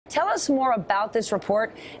Tell us more about this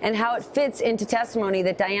report and how it fits into testimony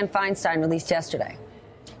that Dianne Feinstein released yesterday.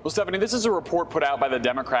 Well, Stephanie, this is a report put out by the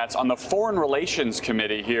Democrats on the Foreign Relations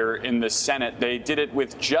Committee here in the Senate. They did it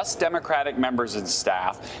with just Democratic members and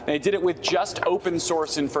staff. They did it with just open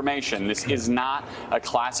source information. This is not a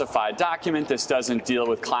classified document. This doesn't deal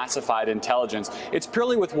with classified intelligence. It's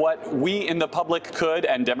purely with what we in the public could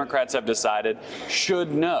and Democrats have decided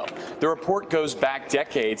should know. The report goes back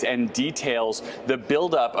decades and details the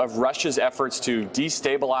buildup of Russia's efforts to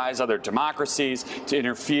destabilize other democracies, to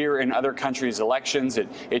interfere in other countries' elections.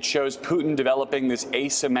 It shows Putin developing this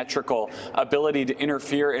asymmetrical ability to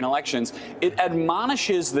interfere in elections. It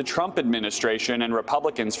admonishes the Trump administration and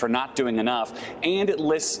Republicans for not doing enough, and it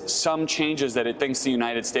lists some changes that it thinks the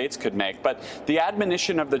United States could make. But the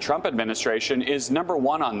admonition of the Trump administration is number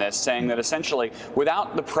one on this, saying that essentially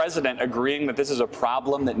without the president agreeing that this is a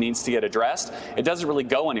problem that needs to get addressed, it doesn't really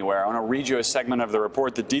go anywhere. I want to read you a segment of the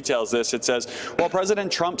report that details this. It says, while President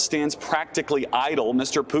Trump stands practically idle,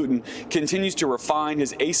 Mr. Putin continues to refine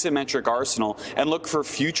his asymmetric arsenal and look for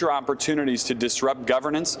future opportunities to disrupt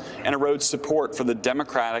governance and erode support for the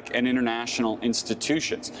democratic and international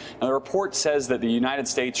institutions. Now, the report says that the United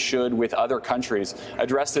States should, with other countries,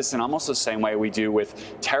 address this in almost the same way we do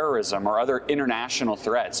with terrorism or other international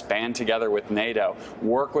threats, band together with NATO,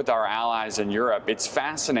 work with our allies in Europe. It's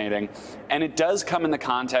fascinating, and it does come in the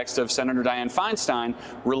context of Senator Dianne Feinstein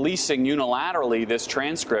releasing unilaterally this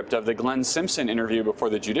transcript of the Glenn Simpson interview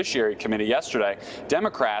before the Judiciary Committee yesterday.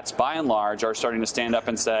 Democrats, by and large, are starting to stand up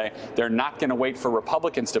and say they're not going to wait for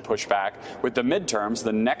Republicans to push back. With the midterms,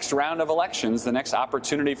 the next round of elections, the next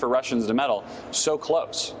opportunity for Russians to meddle, so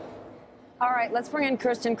close. All right, let's bring in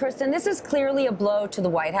Kristen. Kristen, this is clearly a blow to the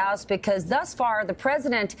White House because thus far the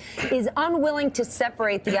president is unwilling to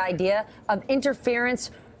separate the idea of interference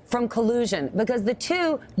from collusion, because the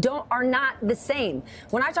two are not the same.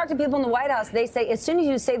 When I talk to people in the White House, they say as soon as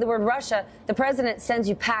you say the word Russia, the president sends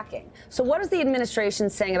you packing. So what is the administration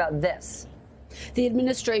saying about this? The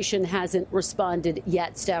administration hasn't responded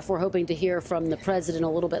yet, Steph. We're hoping to hear from the president a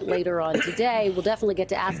little bit later on today. We'll definitely get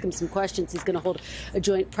to ask him some questions. He's going to hold a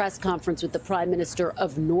joint press conference with the Prime Minister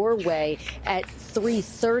of Norway at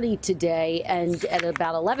 3:30 today, and at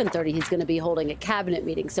about 11:30 he's going to be holding a cabinet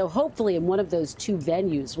meeting. So hopefully in one of those two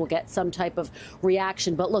venues we'll get some type of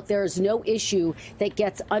reaction. But look, there is no issue that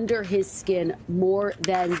gets under his skin more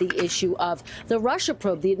than the issue of the Russia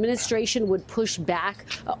probe. The administration would push back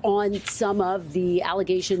on some of the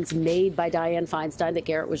allegations made by Dianne Feinstein that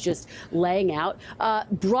Garrett was just laying out.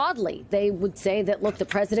 Broadly, they would say that, look, the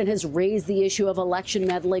president has raised the issue of election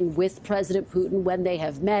meddling with President Putin when they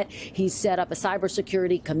have met. He's set up a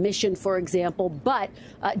cybersecurity commission, for example. But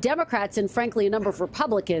Democrats and, frankly, a number of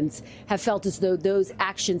Republicans have felt as though those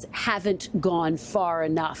actions haven't gone far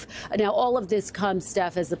enough. Now, all of this comes,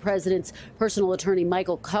 Steph, as the president's personal attorney,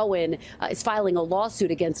 Michael Cohen, is filing a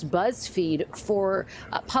lawsuit against BuzzFeed for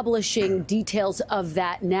publishing details of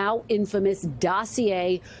that now infamous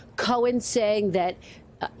dossier. Cohen saying that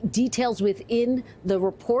details within the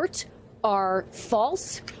report are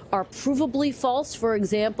false, are provably false. For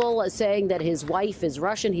example, saying that his wife is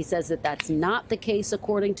Russian. He says that that's not the case,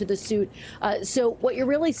 according to the suit. So what you're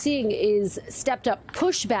really seeing is stepped up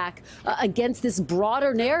pushback against this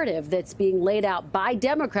broader narrative that's being laid out by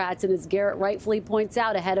Democrats. And as Garrett rightfully points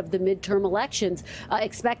out, ahead of the midterm elections,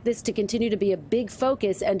 expect this to continue to be a big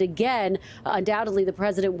focus. And again, undoubtedly, the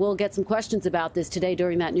president will get some questions about this today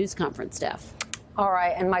during that news conference, Steph. All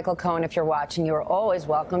right. And Michael Cohen, if you're watching, you are always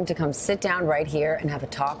welcome to come sit down right here and have a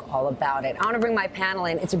talk all about it. I want to bring my panel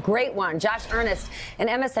in. It's a great one. Josh Earnest, an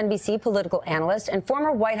MSNBC political analyst and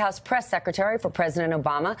former White House press secretary for President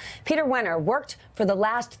Obama. Peter Wenner worked for the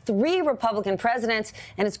last 3 Republican presidents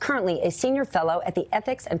and is currently a senior fellow at the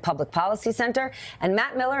Ethics and Public Policy Center. And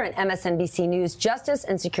Matt Miller, an MSNBC News justice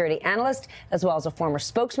and security analyst, as well as a former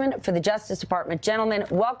spokesman for the Justice Department. Gentlemen,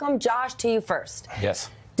 welcome. Josh, to you first. Yes.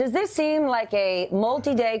 Does this seem like a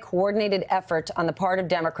multi-day coordinated effort on the part of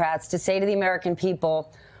Democrats to say to the American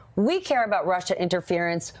people, we care about Russia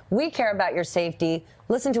interference, we care about your safety,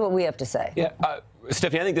 listen to what we have to say? Yeah.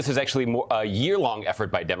 Stephanie, I think this is actually a year-long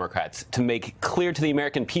effort by Democrats to make clear to the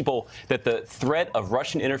American people that the threat of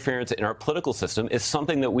Russian interference in our political system is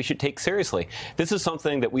something that we should take seriously. This is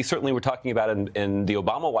something that we certainly were talking about in the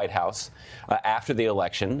Obama White House after the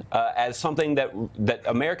election as something that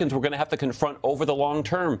Americans were going to have to confront over the long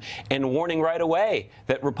term, and warning right away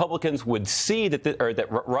that Republicans would see that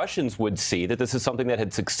Russians would see that this is something that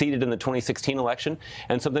had succeeded in the 2016 election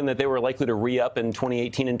and something that they were likely to re-up in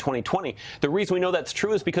 2018 and 2020. The reason we know know that's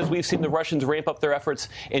true is because we've seen the Russians ramp up their efforts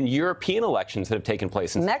in European elections that have taken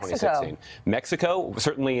place since 2016. Mexico,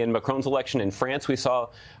 certainly in Macron's election. In France, we saw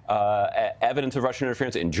evidence of Russian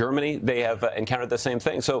interference. In Germany, they have encountered the same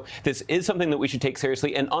thing. So this is something that we should take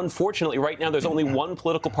seriously. And unfortunately, right now, there's only one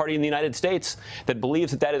political party in the United States that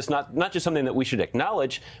believes that that is not just something that we should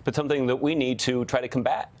acknowledge, but something that we need to try to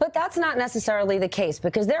combat. But that's not necessarily the case,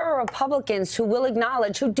 because there are Republicans who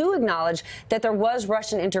do acknowledge that there was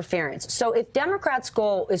Russian interference. So if Democrats'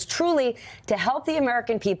 goal is truly to help the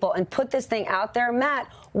American people and put this thing out there,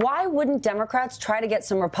 Matt, why wouldn't Democrats try to get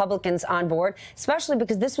some Republicans on board, especially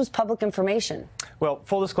because this was public information? Well,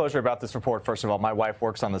 full disclosure about this report, first of all, my wife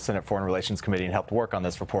works on the Senate Foreign Relations Committee and helped work on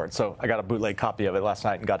this report. So I got a bootleg copy of it last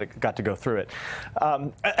night and got to go through it.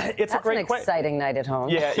 It's That's an exciting night at home.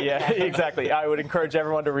 Yeah, exactly. I would encourage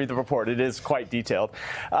everyone to read the report. It is quite detailed.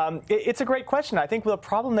 It's a great question. I think the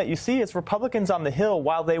problem that you see is Republicans on the Hill,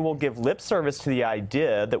 while they will give lip service to the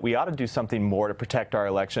idea that we ought to do something more to protect our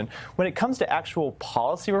election, when it comes to actual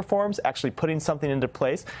policy reforms, actually putting something into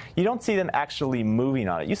place, you don't see them actually moving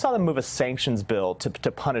on it. You saw them move a sanctions bill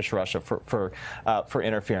to punish Russia for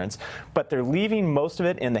interference, but they're leaving most of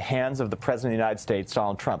it in the hands of the President of the United States,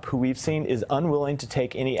 Donald Trump, who we've seen is unwilling to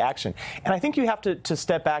take any action. And I think you have to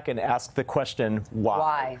step back and ask the question,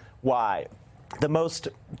 why? Why? The most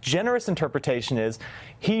generous interpretation is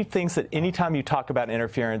he thinks that anytime you talk about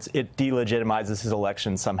interference, it delegitimizes his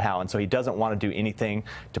election somehow, and so he doesn't want to do anything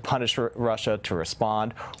to punish Russia, to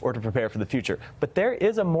respond, or to prepare for the future. But there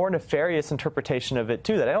is a more nefarious interpretation of it,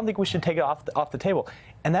 too, that I don't think we should take it off the table,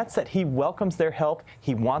 and that's that he welcomes their help.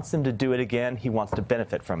 He wants them to do it again. He wants to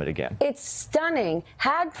benefit from it again. It's stunning.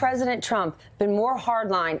 Had President Trump been more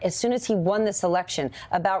hardline as soon as he won this election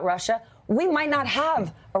about Russia, we might not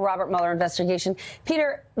have a Robert Mueller investigation.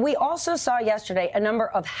 Peter, we also saw yesterday a number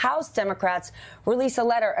of House Democrats release a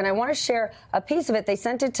letter, and I want to share a piece of it. They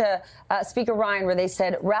sent it to Speaker Ryan, where they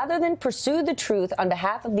said, rather than pursue the truth on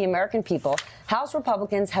behalf of the American people, House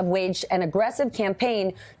Republicans have waged an aggressive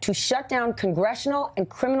campaign to shut down congressional and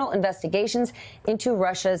criminal investigations into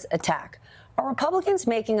Russia's attack. Are Republicans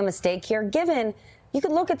making a mistake here, given you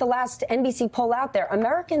could look at the last NBC poll out there?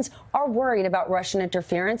 Americans are worried about Russian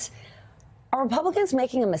interference. Are Republicans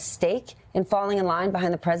making a mistake in falling in line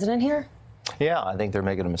behind the president here? Yeah, I think they're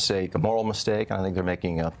making a mistake, a moral mistake, and I think they're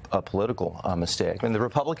making a political mistake. I mean, the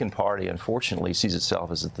Republican Party, unfortunately, sees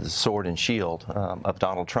itself as the sword and shield of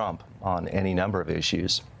Donald Trump on any number of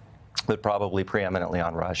issues, but probably preeminently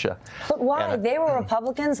on Russia. But why? They were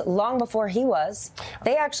Republicans long before he was.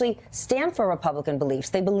 They actually stand for Republican beliefs.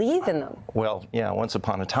 They believe in them. Well, yeah, once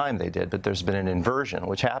upon a time they did, but there's been an inversion,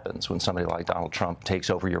 which happens when somebody like Donald Trump takes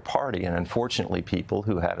over your party. And unfortunately, people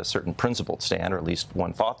who had a certain principled stand, or at least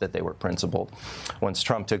one thought that they were principled, once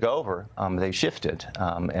Trump took over, they shifted,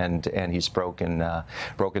 and he's broken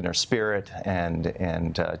their spirit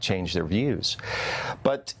and changed their views.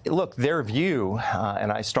 But look, their view,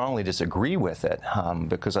 and I strongly disagree with it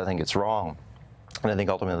because I think it's wrong. And I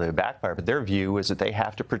think ultimately they backfire. But their view is that they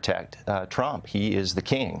have to protect Trump. He is the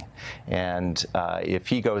king. And if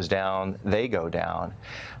he goes down, they go down.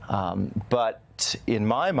 But in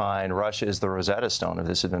my mind, Russia is the Rosetta Stone of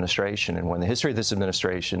this administration. And when the history of this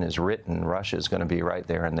administration is written, Russia is going to be right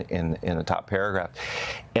there in the top paragraph.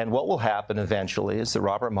 And what will happen eventually is that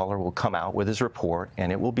Robert Mueller will come out with his report,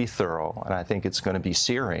 and it will be thorough. And I think it's going to be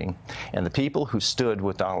searing. And the people who stood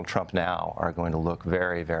with Donald Trump now are going to look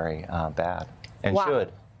very, very bad. And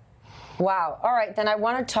should. Wow. All right. Then I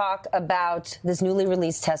want to talk about this newly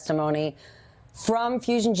released testimony from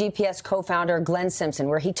Fusion GPS co-founder Glenn Simpson,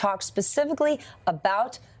 where he talked specifically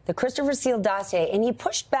about the Christopher Steele dossier, and he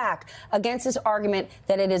pushed back against his argument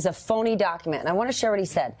that it is a phony document. And I want to share what he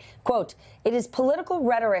said. Quote, "It is political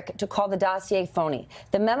rhetoric to call the dossier phony.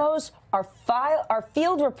 The memos are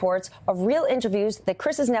field reports of real interviews that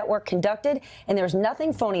Chris's network conducted, and there's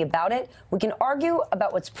nothing phony about it. We can argue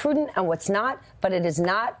about what's prudent and what's not, but it is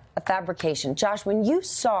not a fabrication." Josh, when you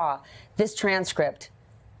saw this transcript,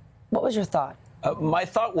 what was your thought? My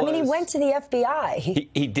thought was... I mean, he went to the FBI.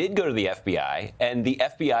 He did go to the FBI, and the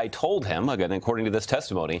FBI told him, again, according to this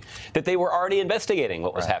testimony, that they were already investigating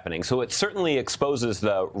what was happening. So it certainly exposes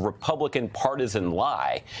the Republican partisan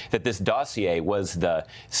lie that this dossier was the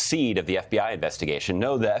seed of the FBI investigation.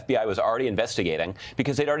 No, the FBI was already investigating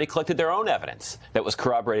because they'd already collected their own evidence that was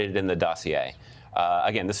corroborated in the dossier.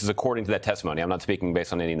 Again, this is according to that testimony. I'm not speaking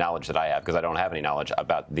based on any knowledge that I have, because I don't have any knowledge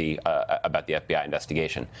about the FBI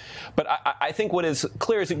investigation. But I think what is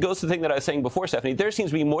clear is it goes to the thing that I was saying before, Stephanie. There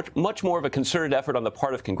seems to be much more of a concerted effort on the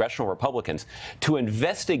part of congressional Republicans to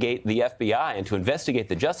investigate the FBI and to investigate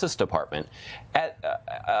the Justice Department,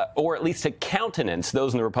 or at least to countenance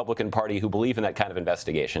those in the Republican Party who believe in that kind of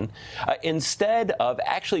investigation, instead of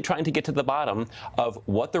actually trying to get to the bottom of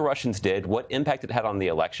what the Russians did, what impact it had on the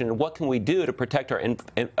election, and what can we do to protect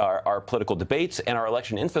our political debates and our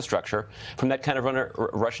election infrastructure from that kind of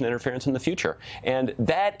Russian interference in the future. And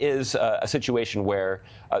that is a situation where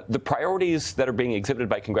the priorities that are being exhibited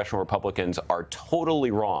by congressional Republicans are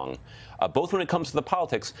totally wrong, both when it comes to the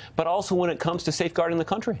politics, but also when it comes to safeguarding the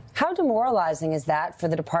country. How demoralizing is that for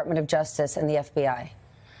the Department of Justice and the FBI?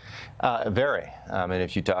 Very. And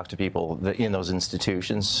if you talk to people in those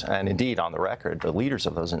institutions, and indeed on the record, the leaders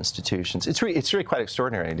of those institutions, it's really quite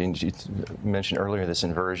extraordinary. You mentioned earlier this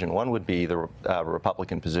inversion. One would be the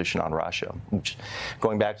Republican position on Russia, which,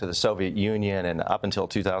 going back to the Soviet Union and up until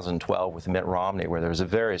 2012 with Mitt Romney, where there was a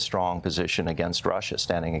very strong position against Russia,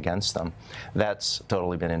 standing against them, that's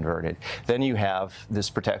totally been inverted. Then you have this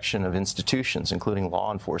protection of institutions, including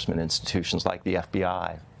law enforcement institutions like the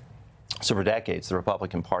FBI. So for decades, the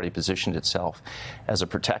Republican Party positioned itself as a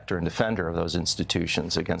protector and defender of those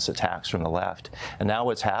institutions against attacks from the left. And now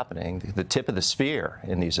what's happening, the tip of the spear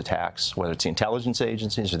in these attacks, whether it's the intelligence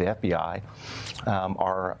agencies or the FBI,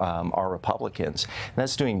 are Republicans. And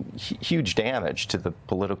that's doing huge damage to the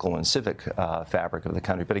political and civic fabric of the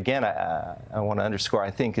country. But again, I want to underscore,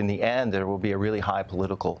 I think in the end there will be a really high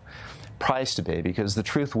political price to pay, because the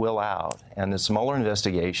truth will out, and this Mueller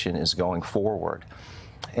investigation is going forward.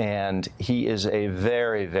 And he is a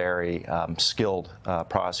very, very skilled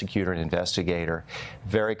prosecutor and investigator,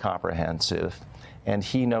 very comprehensive, and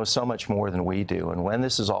he knows so much more than we do. And when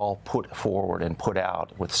this is all put forward and put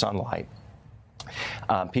out with sunlight,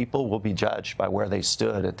 people will be judged by where they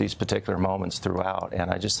stood at these particular moments throughout. And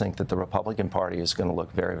I just think that the Republican Party is going to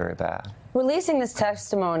look very, very bad. Releasing this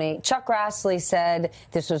testimony, Chuck Grassley said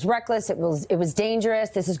this was reckless, it was dangerous,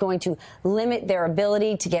 this is going to limit their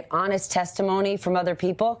ability to get honest testimony from other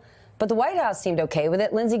people. But the White House seemed okay with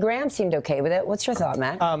it. Lindsey Graham seemed okay with it. What's your thought,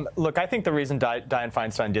 Matt? Look, I think the reason Dianne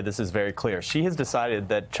Feinstein did this is very clear. She has decided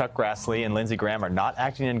that Chuck Grassley and Lindsey Graham are not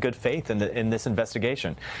acting in good faith in this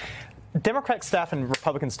investigation. Democratic staff and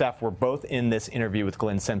Republican staff were both in this interview with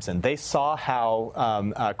Glenn Simpson. They saw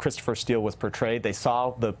how Christopher Steele was portrayed. They saw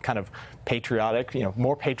the kind of patriotic,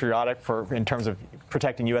 more patriotic in terms of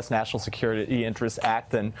protecting U.S. national security interests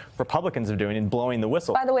act than Republicans are doing in blowing the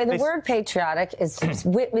whistle. By the way, the word patriotic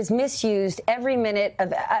is misused every minute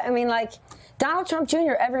of, like Donald Trump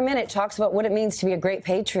Jr. every minute talks about what it means to be a great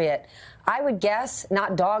patriot. I would guess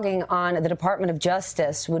not dogging on the Department of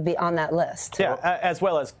Justice would be on that list. Yeah, as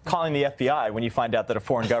well as calling the FBI when you find out that a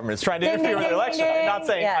foreign government is trying to interfere with the election. I'm not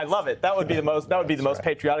saying I love it. That would be the most. That would be the most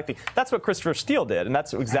patriotic thing. That's what Christopher Steele did, and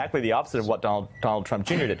that's exactly the opposite of what Donald Trump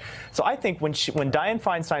Jr. did. So I think when Dianne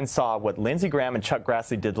Feinstein saw what Lindsey Graham and Chuck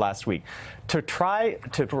Grassley did last week, to try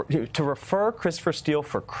to refer Christopher Steele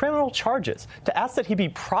for criminal charges, to ask that he be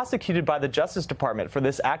prosecuted by the Justice Department for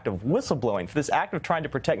this act of whistleblowing, for this act of trying to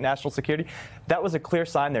protect national security, that was a clear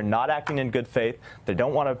sign they're not acting in good faith. They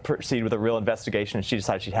don't want to proceed with a real investigation, and she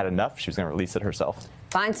decided she'd had enough. She was going to release it herself.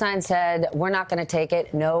 Feinstein said, we're not going to take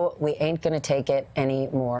it. No, we ain't going to take it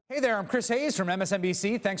anymore. Hey there, I'm Chris Hayes from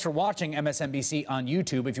MSNBC. Thanks for watching MSNBC on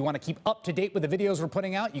YouTube. If you want to keep up to date with the videos we're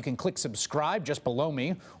putting out, you can click subscribe just below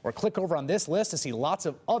me, or click over on this list to see lots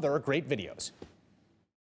of other great videos.